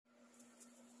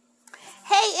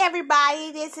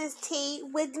everybody, this is T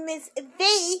with Miss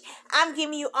V. I'm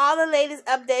giving you all the latest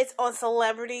updates on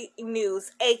celebrity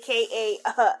news, aka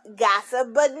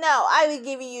gossip. But no, I will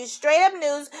give you straight up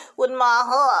news with my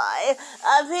high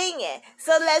opinion.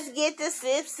 So let's get to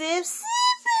sip.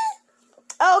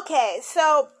 Okay,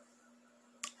 so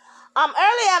earlier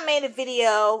I made a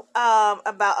video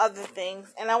about other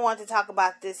things, and I want to talk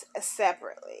about this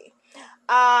separately.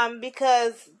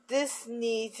 Because this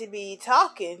needs to be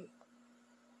talked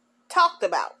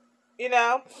about,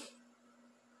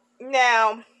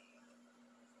 Now,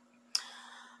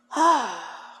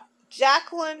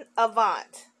 Jacqueline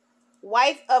Avant,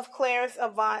 wife of Clarence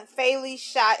Avant, fatally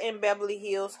shot in Beverly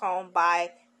Hills home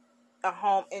by a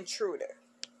home intruder.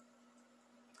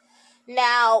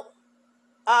 Now,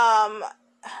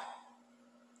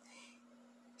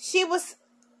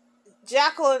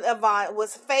 Jacqueline Avant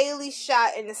was fatally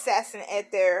shot and assassinated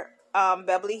at their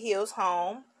Beverly Hills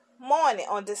home morning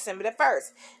on December the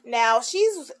 1st. Now, she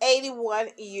was 81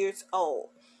 years old.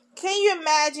 Can you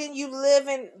imagine you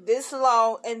living this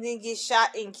long and then get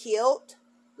shot and killed?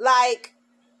 Like,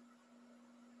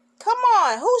 come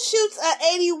on, who shoots an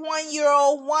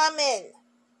 81-year-old woman?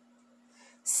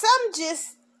 Some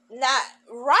just not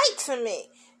right to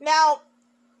me. Now,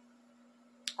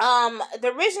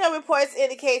 the original reports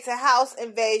indicates a house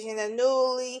invasion. The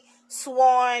newly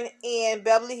sworn in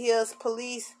Beverly Hills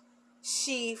Police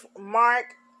Chief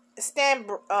Mark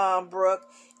Stanbrook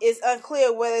is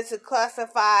unclear whether to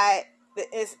classify the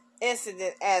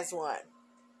incident as one.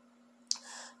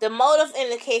 The motive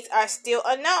indicates are still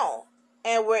unknown,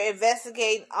 and we're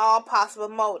investigating all possible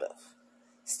motive,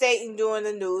 stating during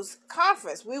the news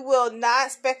conference. We will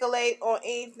not speculate on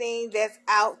anything that's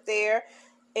out there,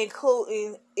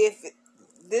 including if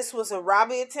this was a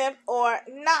robbery attempt or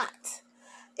not.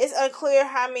 It's unclear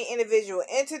how many individuals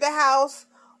entered the house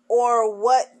or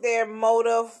what their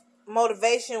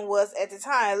motivation was at the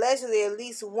time. Allegedly, at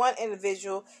least one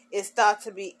individual is thought to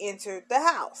be entered the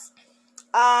house.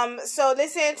 So they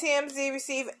said TMZ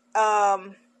received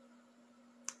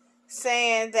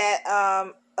saying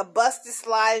that a busted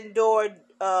sliding door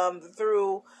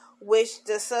through which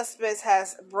the suspect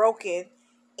has broken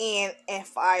in and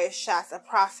fired shots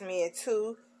approximately at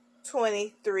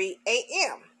 2:23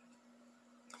 a.m.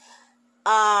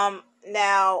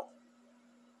 Now,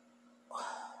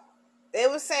 they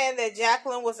were saying that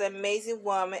Jacqueline was an amazing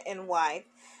woman and wife,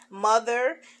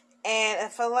 mother, and a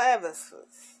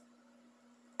philanthropist,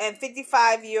 and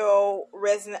 55-year-old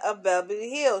resident of Beverly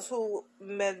Hills who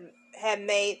had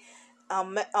made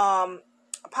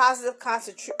positive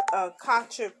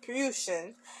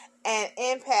contribution and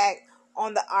impact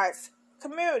on the arts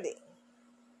community.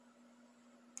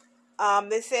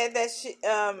 They said that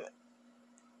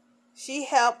she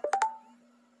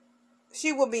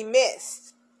will be missed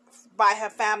by her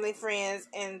family, friends,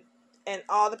 and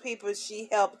all the people she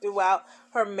helped throughout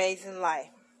her amazing life.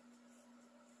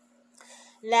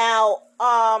 Now,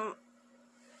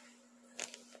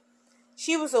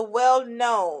 she was a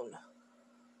well-known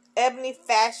Ebony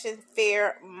Fashion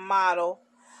Fair model.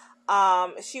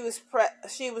 She was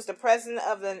the president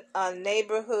of the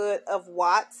neighborhood of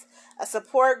Watts, a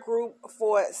support group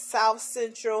for South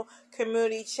Central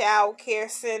Community Child Care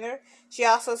Center. She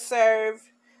also served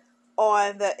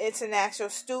on the International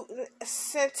Student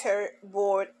Center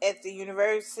Board at the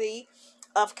University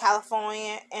of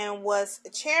California and was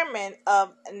chairman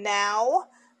of Now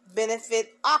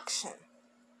Benefit Auction.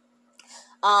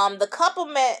 The couple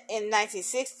met in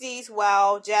 1960s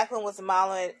while Jacqueline was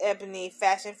modeling at Ebony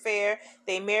Fashion Fair.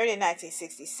 They married in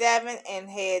 1967 and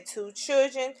had 2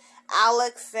 children,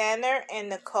 Alexander and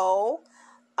Nicole.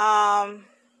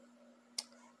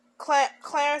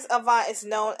 Clarence Avant is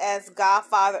known as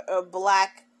godfather of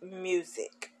black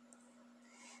music.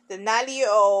 The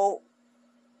 90-year-old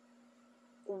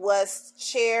was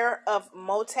chair of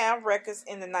Motown Records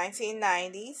in the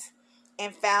 1990s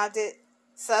and founded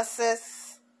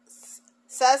Sussex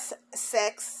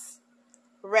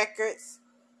Records,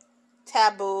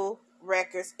 Taboo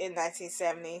Records in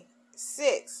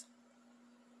 1976.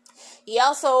 He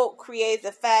also created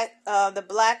the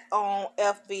black-owned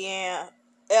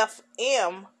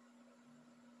FM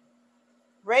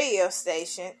radio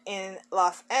station in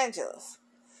Los Angeles.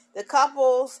 The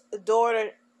couple's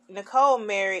daughter Nicole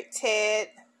married Ted.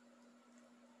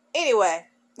 Anyway,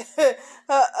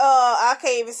 I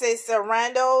can't even say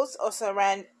Sarandos or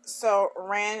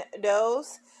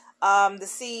Sarandos. The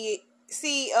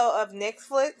CEO of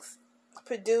Netflix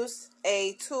produced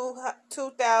a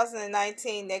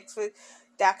 2019 Netflix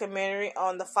documentary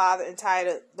on the father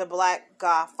entitled The Black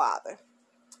Godfather.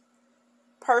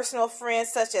 personal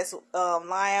friends such as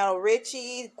Lionel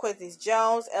Richie, Quincy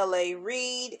Jones, L.A.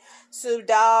 Reid, Snoop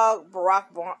Dogg, Barack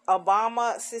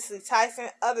Obama, Cicely Tyson.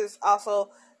 Others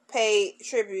also paid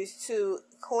tributes to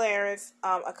Clarence's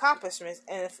accomplishments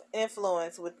and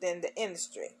influence within the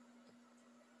industry.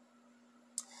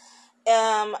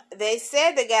 They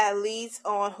said they got leads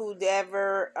on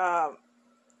whoever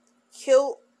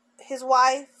killed his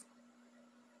wife,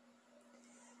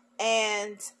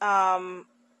 and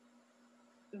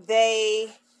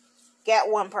they got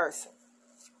one person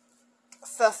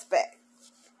suspect.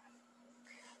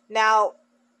 Now,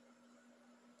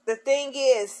 the thing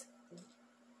is,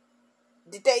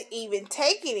 did they even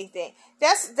take anything?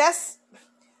 That's this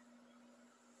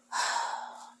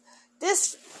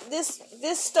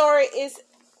story is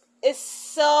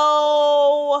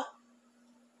so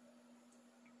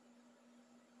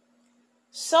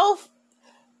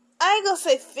I ain't gonna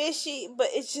say fishy, but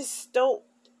it's just don't.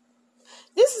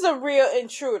 This is a real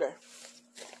intruder.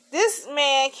 This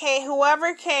man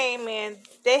whoever came in,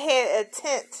 they had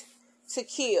intent to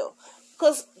kill.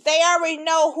 Because they already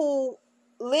know who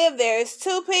lived there. It's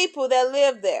two people that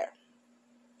live there.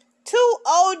 Two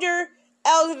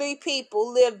elderly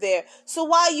people live there. So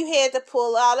why you had to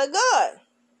pull out a gun?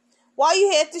 Why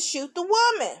you had to shoot the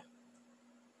woman?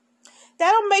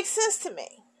 That don't make sense to me.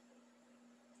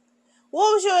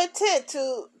 What was your intent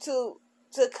to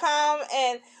come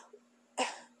and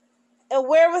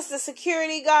where was the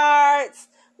security guards?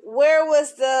 Where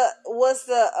was the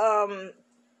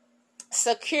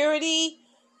security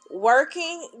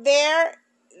working there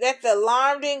that the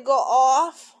alarm didn't go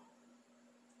off?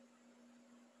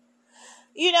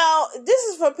 You know, this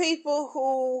is for people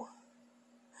who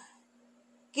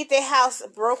get their house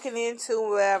broken into,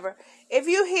 whatever. If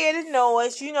you hear the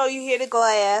noise, you know you hear the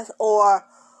glass or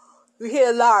you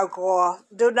hear the alarm go off.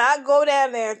 Do not go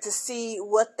down there to see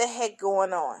what the heck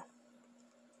going on.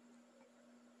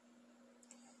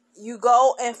 You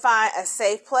go and find a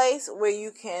safe place where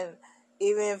you can,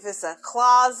 even if it's a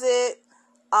closet,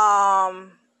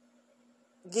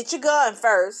 get your gun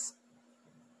first.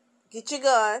 Get your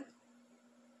gun.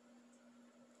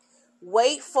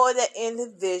 Wait for the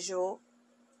individual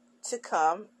to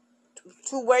come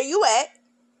to where you at,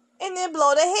 and then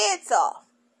blow their heads off.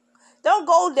 Don't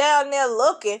go down there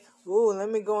looking, ooh, let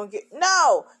me go and get...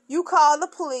 No, you call the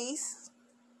police,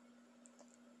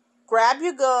 grab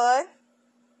your gun,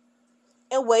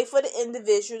 and wait for the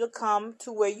individual to come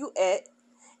to where you at.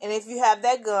 And if you have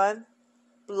that gun,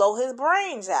 blow his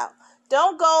brains out.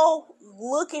 Don't go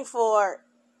looking for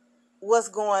what's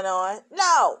going on.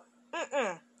 No.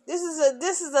 This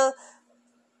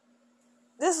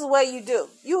is what you do.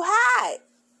 You hide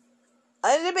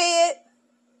under the bed.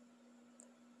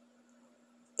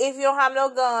 If you don't have no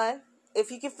gun, if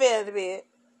you can fit in the bed,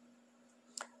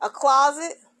 a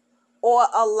closet, or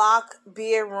a locked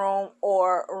bedroom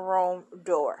or room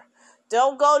door.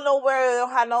 Don't go nowhere that don't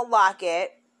have no lock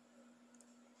at.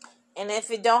 And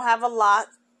if it don't have a lock,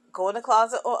 go in the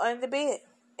closet or under the bed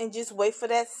and just wait for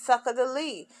that sucker to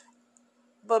leave.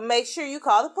 But make sure you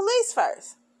call the police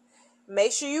first.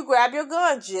 Make sure you grab your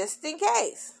gun just in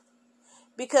case.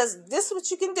 Because this is what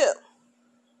you can do.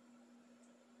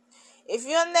 If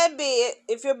you're in that bed,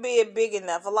 if your bed big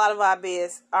enough, a lot of our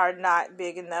beds are not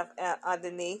big enough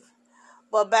underneath.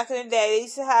 But back in the day, they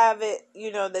used to have it,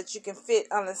 you know, that you can fit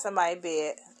under somebody's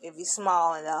bed if you're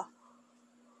small enough.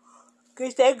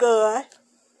 Get that gun.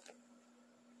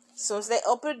 As soon as they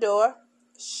open the door,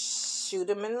 shoot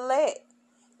them in the leg.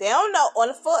 They don't know, on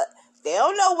the foot. They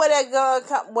don't know where that gun,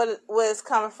 where it's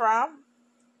coming from.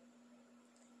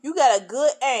 You got a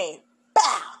good aim.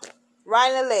 Bow!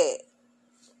 Right in the leg.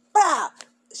 Bow!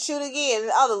 Shoot again in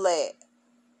the other leg.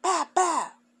 Bow,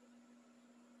 bow.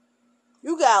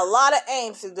 You got a lot of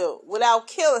aims to do without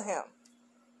killing him.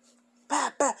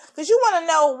 Bow, bow. Because you want to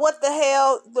know what the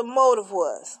hell the motive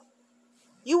was.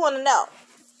 You want to know.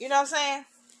 You know what I'm saying?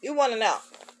 You want to know.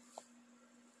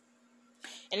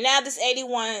 And now this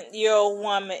 81-year-old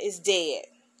woman is dead.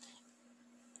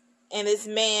 And this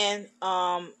man,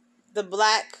 the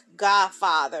Black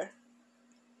Godfather,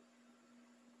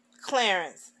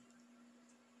 Clarence,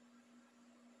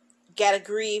 got to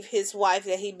grieve his wife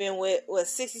that he been with,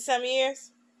 60-some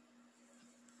years?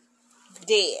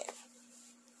 Dead.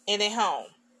 In their home.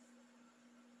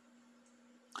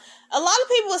 A lot of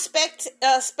people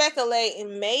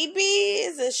speculating maybe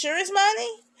it's insurance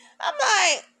money. I'm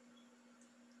like,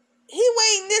 he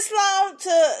waiting this long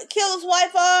to kill his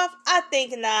wife off? I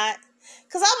think not.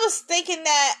 Because I was thinking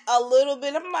that a little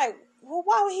bit. I'm like, well,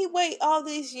 why would he wait all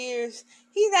these years?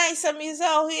 He's 90-some years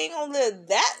old. He ain't going to live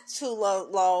that too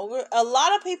longer. A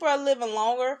lot of people are living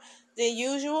longer than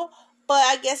usual. But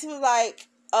I guess he was like,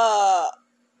 I'm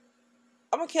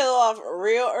gonna kill her off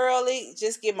real early.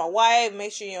 Just get my wife.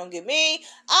 Make sure you don't get me.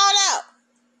 I don't know.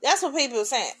 That's what people are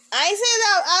saying. I ain't saying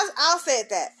that. I'll say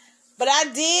that. But I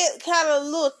did kind of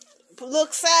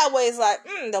look sideways like,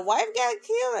 the wife got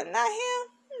killed and not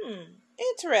him?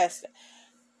 Interesting.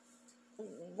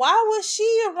 Why was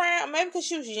she around? Maybe because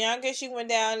she was younger. She went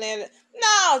down there.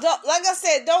 No, don't, like I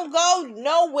said, don't go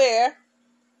nowhere.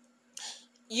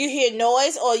 You hear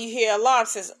noise or you hear alarm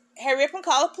system. Hurry up and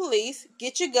call the police.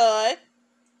 Get your gun.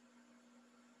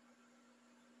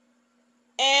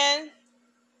 And,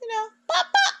 pop,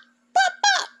 pop, pop,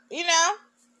 pop.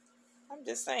 I'm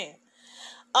just saying.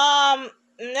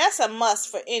 And that's a must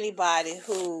for anybody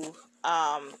who,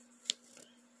 up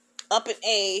in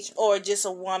age, or just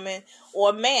a woman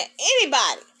or a man.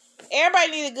 Anybody.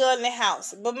 Everybody need a gun in their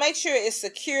house. But make sure it's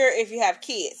secure if you have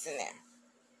kids in there.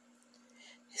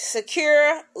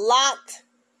 Secure, locked.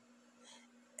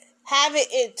 Have it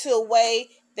into a way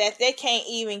that they can't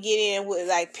even get in with,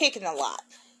 like, picking a lock.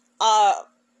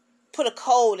 Put a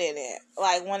code in it.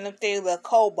 Like one of them things with a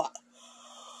code box.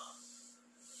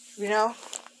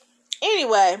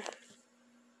 Anyway,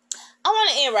 I want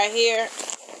to end right here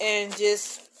and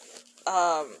just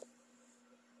I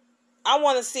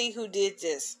want to see who did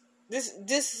this.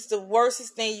 This is the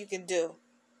worstest thing you can do,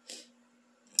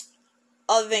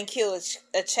 other than kill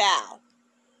a child,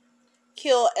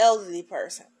 kill an elderly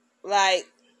person. Like,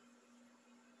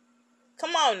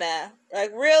 come on now,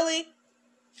 like really?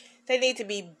 They need to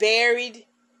be buried,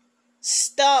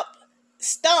 stumped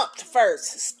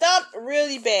first, stumped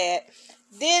really bad,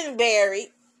 then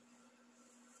buried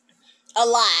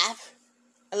alive,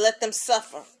 and let them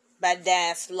suffer by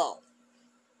dying slow.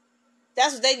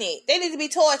 That's what they need. They need to be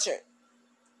tortured.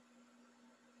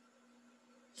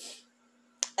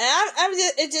 And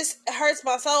it just hurts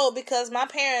my soul because my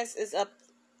parents is up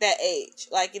that age,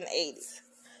 like in the 80s.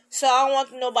 So I don't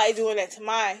want nobody doing that to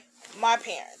my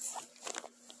parents.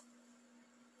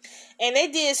 And they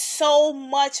did so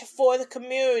much for the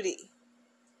community.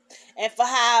 And for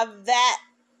how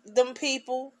them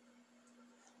people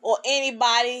or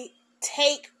anybody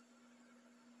take,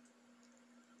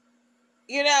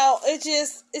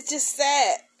 it's just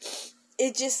sad.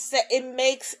 It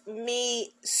makes me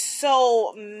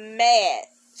so mad,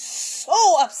 so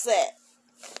upset.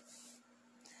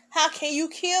 How can you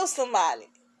kill somebody?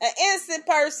 An innocent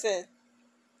person,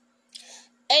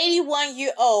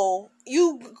 81-year-old,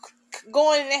 you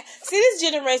going in there. See, this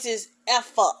generation is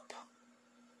F up.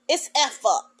 It's F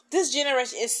up. This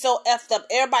generation is so effed up.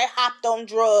 Everybody hopped on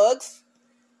drugs.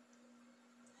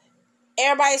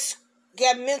 Everybody's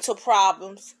got mental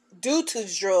problems due to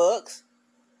drugs.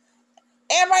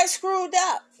 Everybody's screwed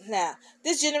up. Now,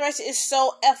 this generation is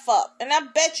so F up. And I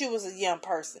bet you was a young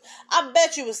person. I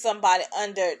bet you was somebody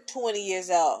under 20 years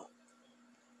old.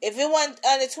 If it wasn't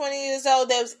under 20 years old,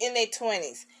 they was in their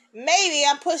 20s. Maybe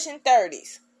I'm pushing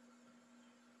 30s.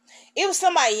 It was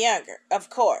somebody younger, of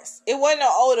course. It wasn't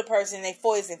an older person in their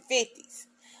 40s and 50s.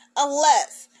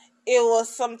 Unless it was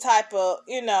some type of,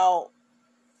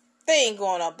 thing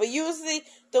going on. But usually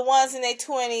the ones in their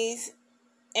 20s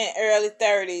and early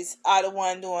 30s are the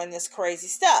ones doing this crazy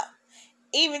stuff.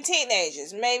 Even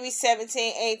teenagers, maybe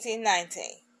 17, 18, 19.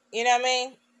 You know what I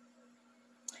mean?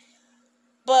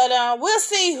 But we'll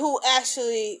see who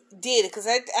actually did it. Because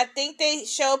I think they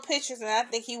showed pictures and I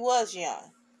think he was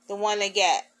young. The one they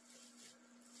got.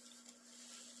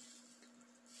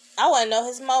 I want to know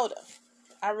his motive.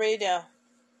 I really do.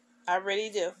 I really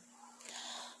do.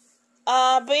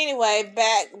 But anyway,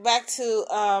 back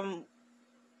to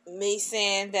me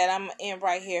saying that I'm in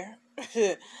right here.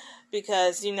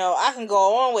 Because, I can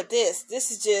go on with this. This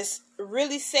is just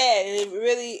really sad and it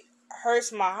really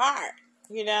hurts my heart,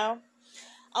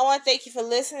 I want to thank you for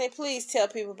listening. Please tell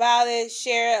people about it,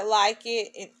 share it, like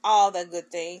it, and all the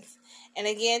good things. And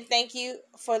again, thank you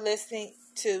for listening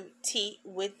to Tea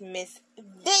with Miss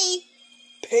V.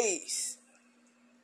 Peace.